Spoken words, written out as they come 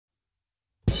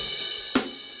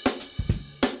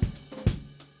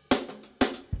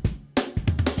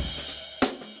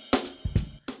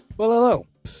Well, hello.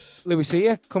 Lewis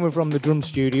here, coming from the drum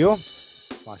studio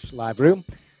 / live room.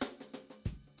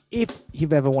 If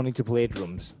you've ever wanted to play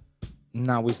drums,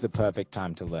 now is the perfect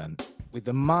time to learn. With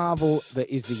the marvel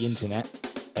that is the internet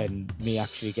and me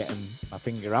actually getting my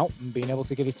finger out and being able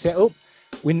to get it set up,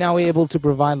 we're now able to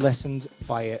provide lessons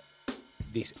via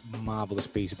this marvelous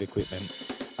piece of equipment.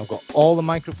 I've got all the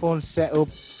microphones set up.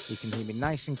 You can hear me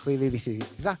nice and clearly. This is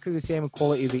exactly the same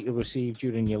quality that you'll receive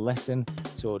during your lesson.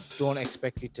 So don't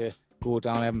expect it to go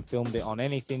down. I haven't filmed it on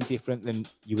anything different than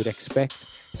you would expect.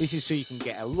 This is so you can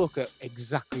get a look at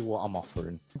exactly what I'm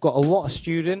offering. I've got a lot of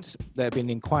students that have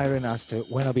been inquiring as to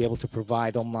when I'll be able to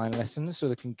provide online lessons so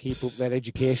they can keep up their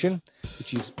education,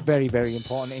 which is very, very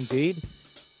important indeed.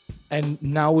 And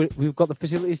now we've got the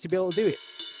facilities to be able to do it.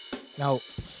 Now,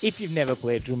 if you've never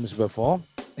played drums before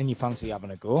and you fancy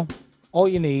having a go, all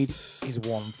you need is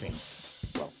one thing.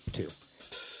 Well, two.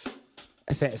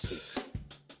 A set of sticks.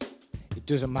 It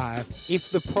doesn't matter if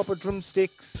the proper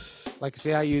drumsticks, like I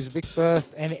say, I use Vic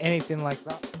Firth, anything like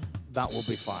that, that will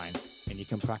be fine. And you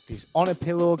can practice on a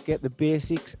pillow, get the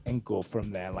basics, and go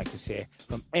from there. Like I say,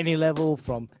 from any level,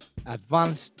 from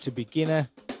advanced to beginner,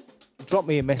 drop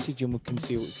me a message and we can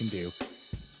see what we can do.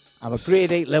 I'm a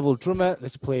grade 8 level drummer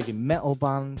that's played in metal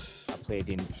bands, I played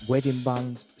in wedding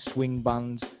bands, swing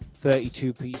bands,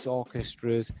 32-piece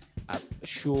orchestras, at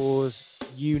shows,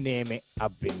 you name it,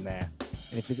 I've been there.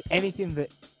 And if there's anything that,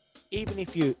 even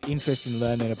if you're interested in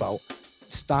learning about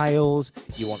styles,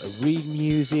 you want to read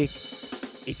music,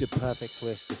 it's a perfect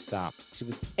place to start. So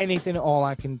if there's anything at all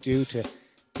I can do to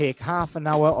take half an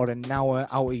hour or an hour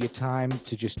out of your time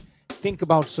to just think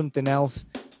about something else,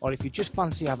 or if you just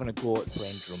fancy having a go at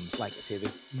playing drums, like I say,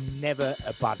 there's never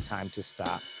a bad time to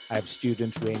start. I have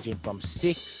students ranging from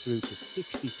 6 through to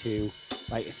 62.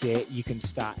 Like I say, you can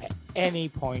start at any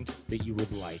point that you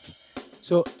would like.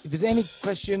 So if there's any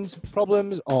questions,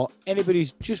 problems, or anybody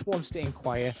just wants to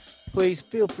inquire, please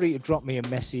feel free to drop me a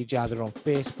message either on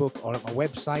Facebook or at my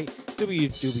website,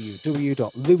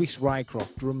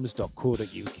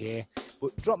 www.lewisrycroftdrums.co.uk.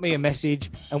 But drop me a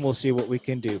message and we'll see what we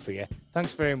can do for you.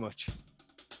 Thanks very much.